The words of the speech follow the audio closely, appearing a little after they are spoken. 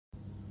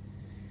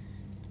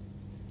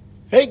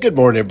Hey, good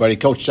morning, everybody.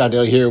 Coach John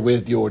Daly here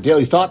with your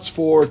daily thoughts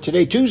for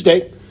today,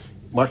 Tuesday,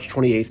 March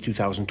 28th,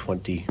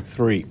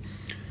 2023.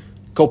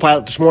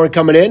 Co-pilot this morning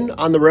coming in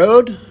on the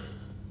road,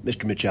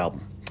 Mr. Mitch Albom,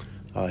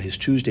 his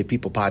Tuesday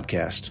People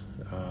podcast.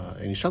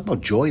 And he's talking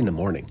about joy in the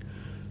morning.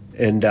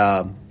 And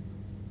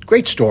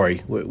great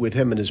story with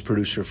him and his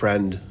producer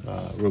friend,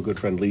 real good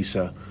friend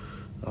Lisa,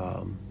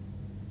 talking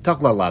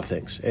about a lot of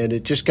things. And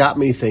it just got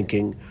me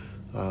thinking.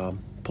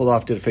 Pulled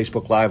off, did a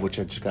Facebook Live, which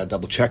I just got to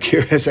double check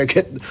here as I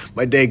get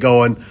my day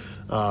going.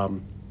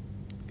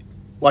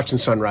 Watching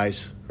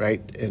sunrise, right?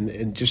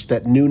 And just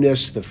that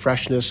newness, the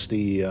freshness,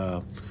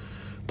 the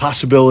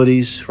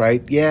possibilities,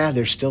 right? Yeah,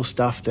 there's still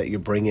stuff that you're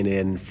bringing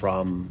in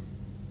from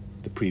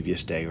the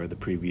previous day or the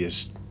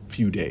previous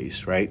few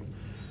days, right?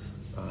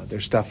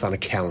 There's stuff on a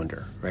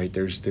calendar, right?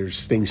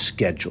 There's things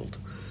scheduled.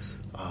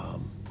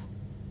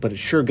 But it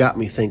sure got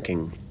me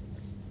thinking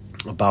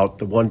about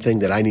the one thing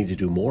that I need to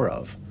do more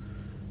of.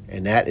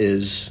 And that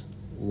is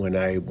when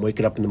I wake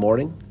up in the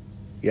morning,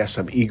 yes,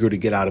 I'm eager to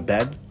get out of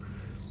bed,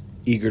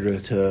 eager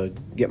to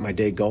get my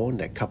day going,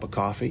 that cup of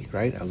coffee,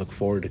 right? I look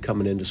forward to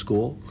coming into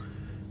school.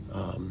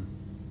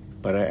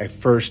 But I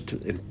first,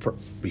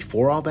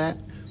 before all that,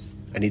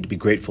 I need to be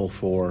grateful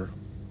for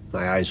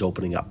my eyes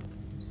opening up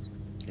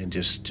and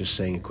just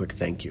saying a quick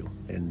thank you.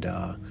 And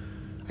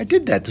I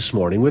did that this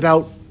morning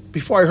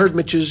before I heard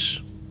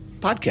Mitch's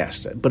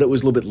podcast, but it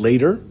was a little bit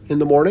later in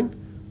the morning.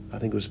 I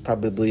think it was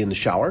probably in the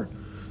shower.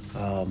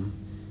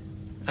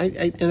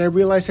 I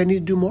realized I need to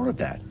do more of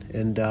that.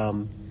 And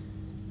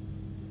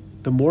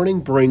the morning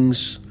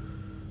brings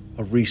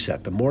a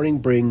reset. The morning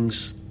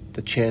brings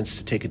the chance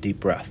to take a deep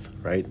breath,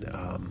 right?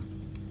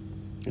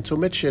 And so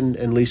Mitch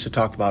and Lisa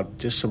talked about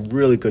just some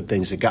really good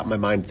things that got my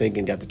mind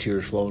thinking, got the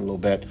tears flowing a little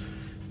bit.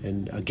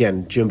 And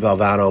again, Jim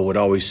Valvano would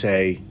always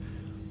say,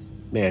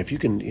 man, if you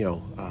can,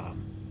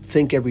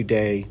 think every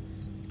day,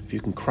 if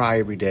you can cry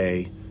every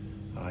day,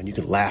 and you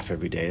can laugh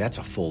every day, that's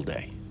a full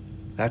day.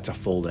 That's a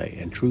full day.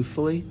 And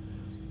truthfully,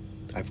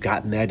 I've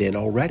gotten that in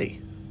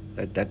already.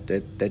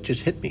 That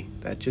just hit me.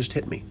 That just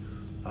hit me.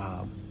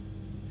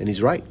 And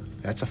he's right.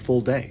 That's a full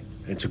day.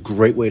 And it's a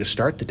great way to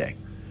start the day.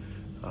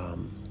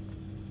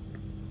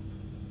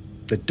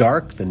 The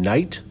dark, the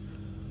night,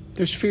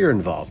 there's fear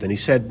involved. And he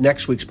said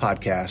next week's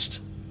podcast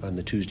on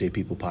the Tuesday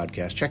People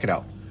podcast, check it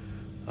out.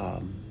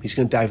 He's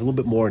going to dive a little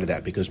bit more into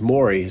that because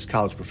Maury, his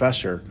college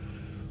professor,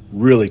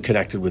 really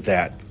connected with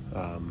that.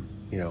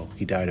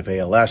 He died of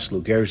ALS,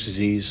 Lou Gehrig's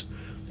disease,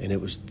 and it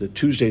was the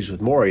Tuesdays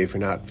with Maury, if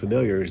you're not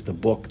familiar, is the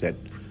book that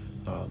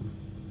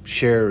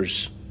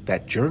shares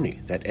that journey,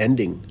 that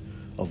ending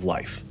of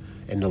life,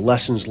 and the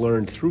lessons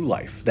learned through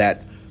life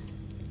that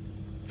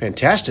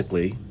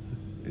fantastically,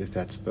 if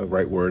that's the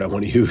right word I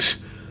want to use,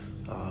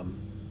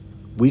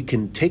 we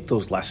can take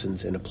those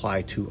lessons and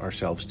apply to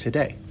ourselves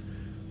today.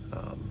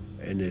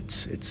 And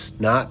it's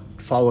not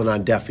falling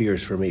on deaf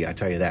ears for me, I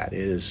tell you that. It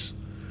is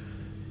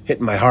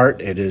hitting my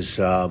heart. It is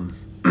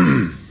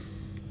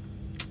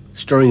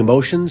stirring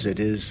emotions. It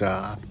is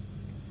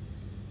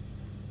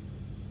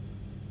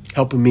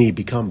helping me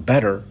become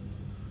better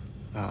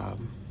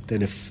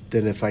than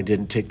if I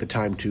didn't take the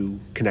time to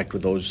connect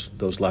with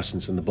those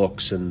lessons in the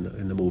books and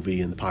in the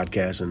movie and the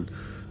podcast and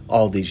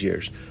all these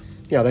years.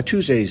 Yeah, that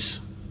Tuesdays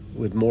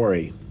with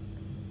Maury,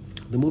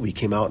 the movie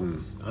came out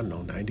in,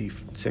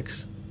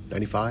 96,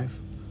 95,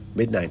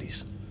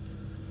 mid-90s.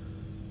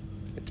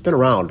 It's been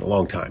around a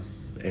long time.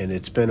 And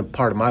it's been a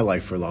part of my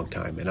life for a long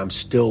time. And I'm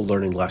still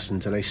learning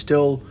lessons. And I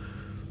still,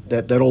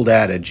 that old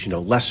adage,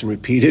 lesson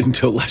repeated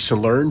until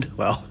lesson learned.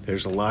 Well,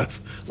 there's a lot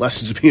of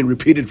lessons being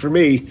repeated for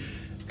me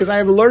because I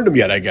haven't learned them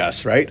yet, I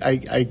guess, right?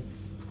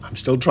 I'm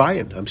still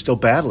trying. I'm still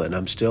battling.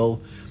 I'm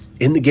still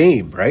in the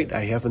game, right?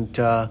 I haven't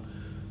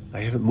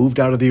moved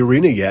out of the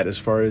arena yet as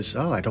far as,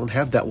 I don't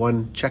have that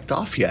one checked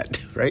off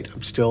yet, right?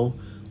 I'm still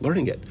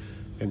learning it.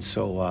 And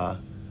so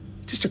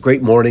just a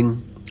great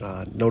morning,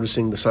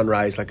 noticing the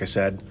sunrise, like I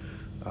said,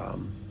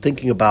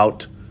 thinking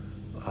about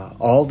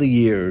all the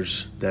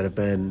years that have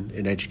been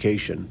in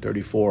education,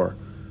 34,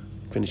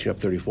 finishing up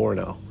 34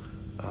 now,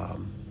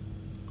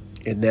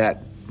 in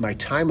that my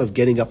time of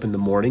getting up in the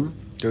morning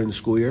during the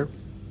school year,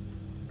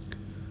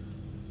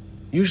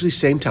 usually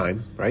same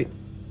time, right?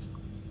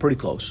 Pretty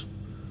close.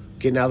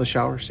 Getting out of the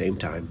shower, same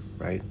time,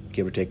 right?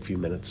 Give or take a few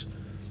minutes.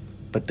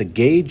 But the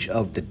gauge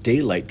of the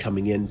daylight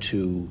coming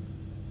into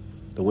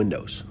the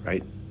windows,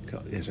 right?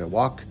 As I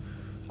walk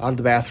out of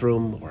the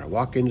bathroom or I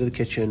walk into the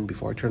kitchen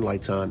before I turn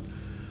lights on,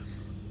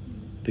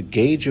 the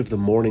gauge of the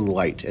morning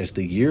light as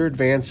the year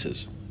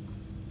advances,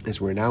 as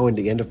we're now in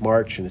the end of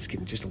March and it's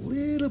getting just a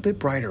little bit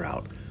brighter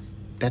out,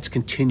 that's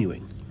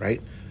continuing,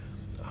 right?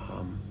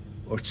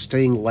 Or it's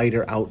staying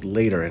lighter out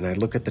later, and I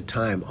look at the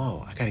time,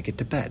 I got to get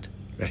to bed,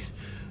 right?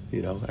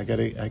 I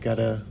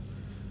gotta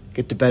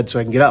get to bed so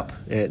I can get up,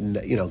 and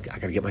I got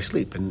to get my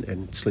sleep,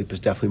 and sleep is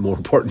definitely more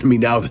important to me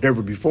now than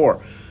ever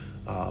before.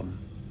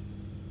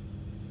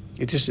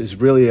 It just is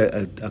really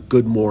a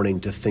good morning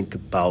to think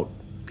about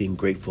being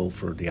grateful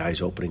for the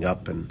eyes opening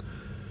up and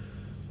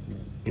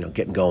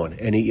getting going.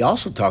 And he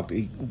also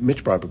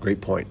Mitch brought up a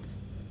great point.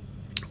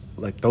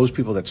 like those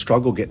people that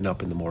struggle getting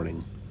up in the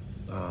morning,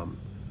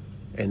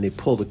 and they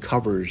pull the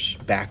covers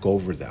back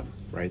over them,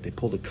 right? They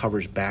pull the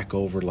covers back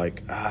over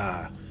like,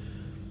 I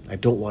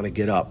don't want to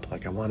get up.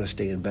 Like, I want to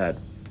stay in bed.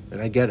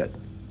 And I get it.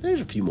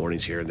 There's a few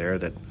mornings here and there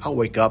that I'll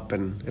wake up,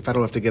 and if I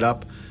don't have to get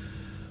up,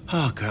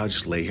 oh, God, I'll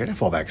just lay here and I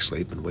fall back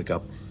asleep and wake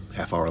up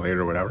half hour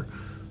later or whatever.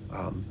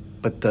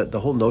 But the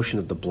whole notion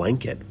of the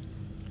blanket,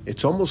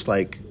 it's almost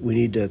like we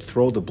need to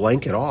throw the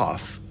blanket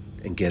off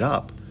and get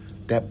up.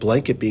 That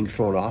blanket being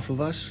thrown off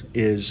of us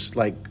is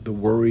like the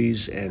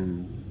worries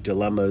and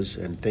dilemmas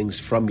and things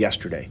from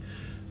yesterday.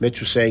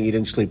 Mitch was saying he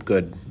didn't sleep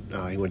good.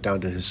 He went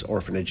down to his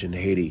orphanage in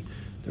Haiti.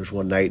 There was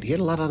one night, he had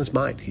a lot on his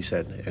mind, he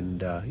said,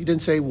 and he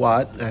didn't say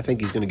what. I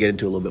think he's going to get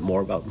into a little bit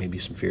more about maybe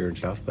some fear and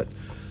stuff, but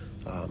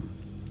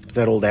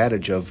that old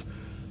adage of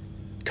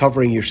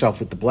covering yourself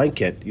with the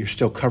blanket, you're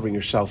still covering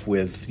yourself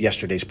with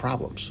yesterday's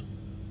problems,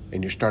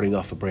 and you're starting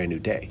off a brand new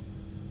day.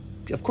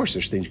 Of course,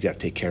 there's things you got to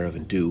take care of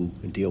and do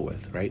and deal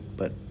with, right?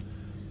 But,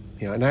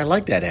 and I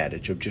like that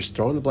adage of just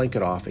throwing the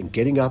blanket off and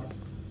getting up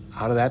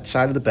out of that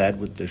side of the bed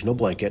with there's no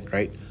blanket,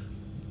 right?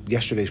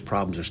 Yesterday's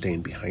problems are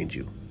staying behind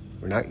you.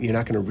 You're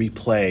not going to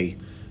replay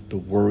the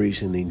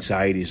worries and the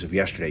anxieties of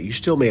yesterday. You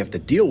still may have to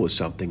deal with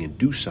something and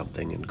do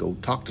something and go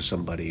talk to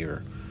somebody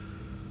or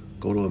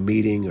go to a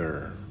meeting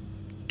or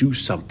do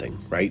something,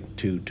 right,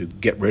 to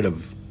get rid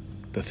of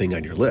the thing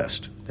on your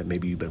list that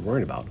maybe you've been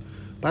worrying about.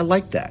 But I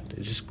like that.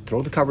 Just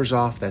throw the covers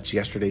off. That's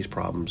yesterday's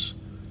problems.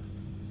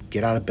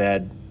 Get out of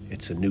bed.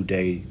 It's a new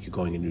day. You're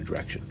going in a new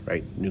direction,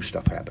 right? New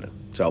stuff happening.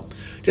 So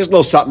just a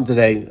little something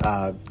today.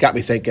 Got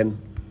me thinking.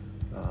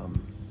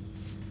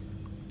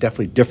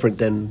 Definitely different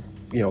than,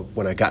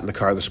 when I got in the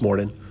car this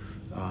morning.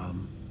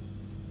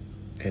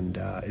 And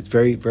it's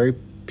very, very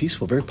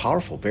peaceful, very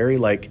powerful, very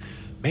like,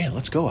 man,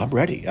 let's go. I'm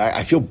ready.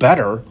 I feel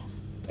better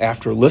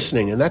after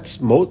listening. And that's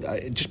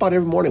just about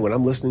every morning when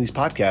I'm listening to these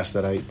podcasts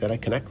that I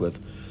connect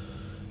with.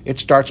 It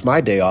starts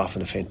my day off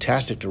in a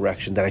fantastic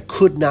direction that I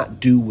could not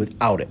do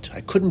without it.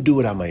 I couldn't do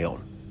it on my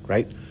own,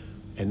 right?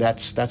 And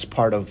that's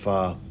part of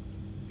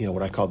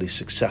what I call these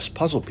success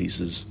puzzle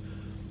pieces,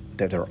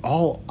 that they're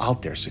all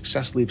out there.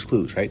 Success leaves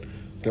clues, right?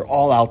 They're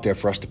all out there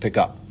for us to pick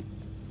up.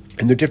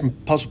 And they're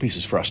different puzzle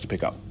pieces for us to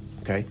pick up,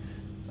 okay?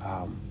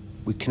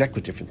 We connect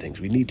with different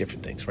things. We need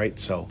different things, right?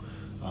 So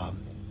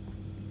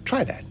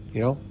try that,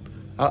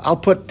 I'll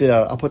put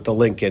the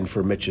link in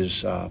for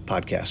Mitch's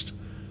podcast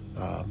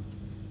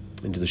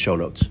into the show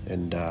notes.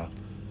 And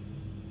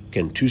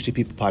again, Tuesday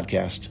People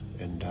Podcast,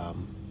 and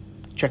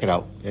check it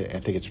out. I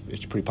think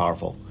it's pretty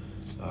powerful.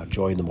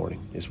 Joy in the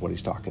morning is what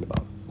he's talking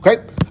about. Okay?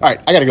 All right,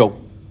 I got to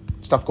go.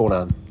 Stuff going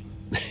on.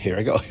 Here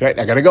I go. Right,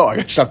 I got to go. I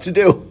got stuff to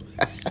do.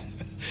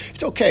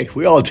 It's okay.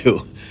 We all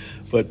do.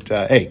 But,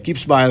 hey, keep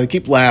smiling,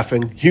 keep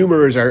laughing.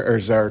 Humor is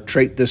our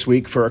trait this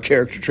week for our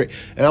character trait.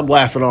 And I'm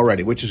laughing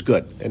already, which is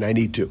good. And I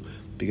need to,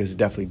 because it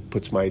definitely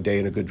puts my day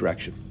in a good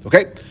direction.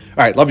 Okay? All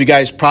right, love you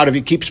guys. Proud of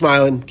you. Keep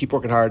smiling. Keep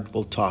working hard.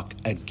 We'll talk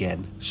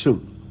again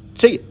soon.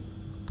 See you.